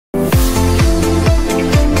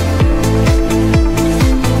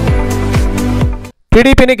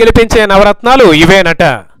టీడీపీని గెలిపించే నవరత్నాలు ఇవేనట.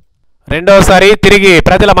 రెండోసారి తిరిగి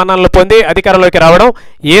ప్రజల మన్ననలు పొంది అధికారంలోకి రావడం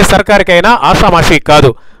ఏ సర్కారుకైనా ఆషామాషీ కాదు.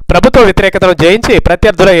 ప్రభుత్వ వ్యతిరేకతను జయించి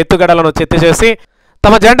ప్రత్యర్థుల ఎత్తుగడలను చిత్తుచేసి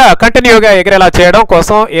తమ జెండా కంటిన్యూగా ఎగిరేలా చేయడం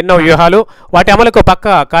కోసం ఎన్నో వ్యూహాలు, వాటి అమలుకు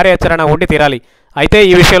పక్కా కార్యాచరణ ఉండి తీరాలి. అయితే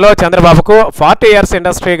ఈ విషయంలో చంద్రబాబుకు 40 years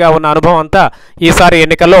ఇండస్ట్రీగా ఉన్న అనుభవం అంతా ఈసారి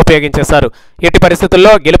ఎన్నికల్లో ఉపయోగించేశారు. ఎట్టి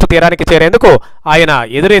పరిస్థితుల్లో గెలుపు తీరానికి చేరేందుకు ఆయన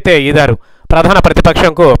ఎదురైతే ఈదారు. ప్రధాన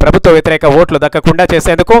ప్రతిపక్షంకు ప్రభుత్వ వ్యతిరేక ఓట్లు దక్కకుండా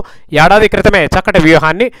చేసేందుకు ఏడాది క్రితమే చక్కటి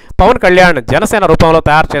వ్యూహాన్ని పవన్ కళ్యాణ్ జనసేన రూపంలో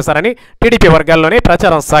తయారు చేశారని టీడీపీ వర్గాల్లోనే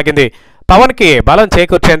ప్రచారం సాగింది. పవన్కి బలం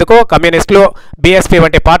చేకూర్చేందుకు కమ్యూనిస్టులు, బీఎస్పీ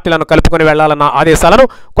వంటి పార్టీలను కలుపుకుని వెళ్లాలన్న ఆదేశాలను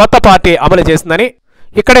కొత్త పార్టీ అమలు చేసిందని,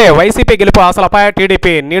 ఇక్కడే వైసీపీ గెలుపు ఆశలపై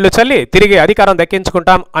టీడీపీ నీళ్లు చల్లి తిరిగి అధికారం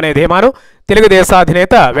దక్కించుకుంటాం అనే ధీమాను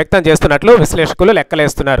తెలుగుదేశాధినేత వ్యక్తం చేస్తున్నట్లు విశ్లేషకులు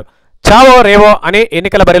లెక్కలేస్తున్నారు. చావో రేవో అని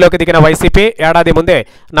ఎన్నికల బరిలోకి దిగిన వైసీపీ ఏడాది ముందే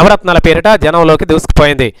నవరత్నాల పేరిట జనంలోకి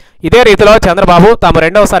దూసుకుపోయింది. ఇదే రీతిలో చంద్రబాబు తాము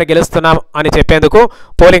రెండవసారి గెలుస్తున్నాం అని చెప్పేందుకు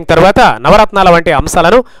పోలింగ్ తర్వాత నవరత్నాల వంటి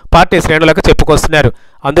అంశాలను పార్టీ శ్రేణులకు చెప్పుకొస్తున్నారు.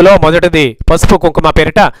 అందులో మొదటిది పసుపు కుంకుమ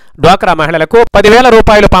పేరిట డ్వాక్రా మహిళలకు 10,000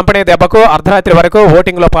 రూపాయలు పంపిణీ దెబ్బకు అర్ధరాత్రి వరకు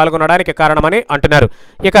ఓటింగ్లో పాల్గొనడానికి కారణమని అంటున్నారు.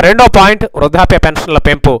 ఇక రెండో పాయింట్ వృద్ధాప్య పెన్షన్ల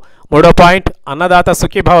పెంపు, మూడో పాయింట్ అన్నదాత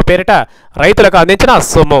సుఖీభావ పేరిట రైతులకు అందించిన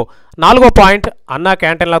సొమ్ము, నాలుగో పాయింట్ అన్నా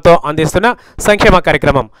క్యాంటీన్లతో అందిస్తున్న సంక్షేమ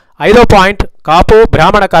కార్యక్రమం, ఐదో పాయింట్ కాపు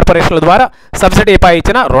బ్రాహ్మణ కార్పొరేషన్ల ద్వారా సబ్సిడీపై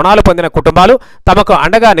ఇచ్చిన రుణాలు పొందిన కుటుంబాలు తమకు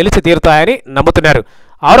అండగా నిలిచి తీరుతాయని నమ్ముతున్నారు.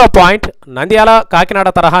 ఆరో పాయింట్ నంద్యాల కాకినాడ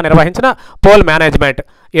తరహా నిర్వహించిన పోల్ మేనేజ్మెంట్,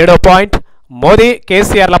 ఏడో పాయింట్ మోదీ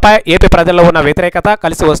కేసీఆర్లపై ఏపీ ప్రజల్లో ఉన్న వ్యతిరేకత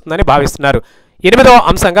కలిసి వస్తుందని భావిస్తున్నారు. ఎనిమిదో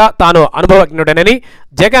అంశంగా తాను అనుభవజ్ఞుడనని,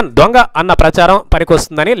 జగన్ దొంగ అన్న ప్రచారం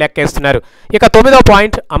పనికొస్తుందని లెక్కేస్తున్నారు. ఇక తొమ్మిదో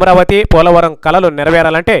పాయింట్ అమరావతి, పోలవరం కలలు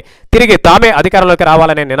నెరవేరాలంటే తిరిగి తామే అధికారంలోకి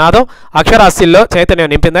రావాలనే నినాదం అక్షరాస్యుల్లో చైతన్యం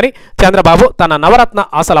నింపిందని చంద్రబాబు తన నవరత్న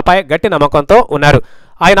ఆశలపై గట్టి నమ్మకంతో ఉన్నారు.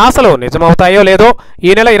 ఆయన ఆశలు నిజమవుతాయో లేదో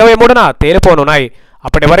ఈ నెల 23న తేలిపోనున్నాయి.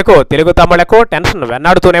 అప్పటి వరకు తెలుగు తమ్ముళ్లకు టెన్షన్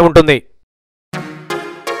వెన్నాడుతూనే ఉంటుంది.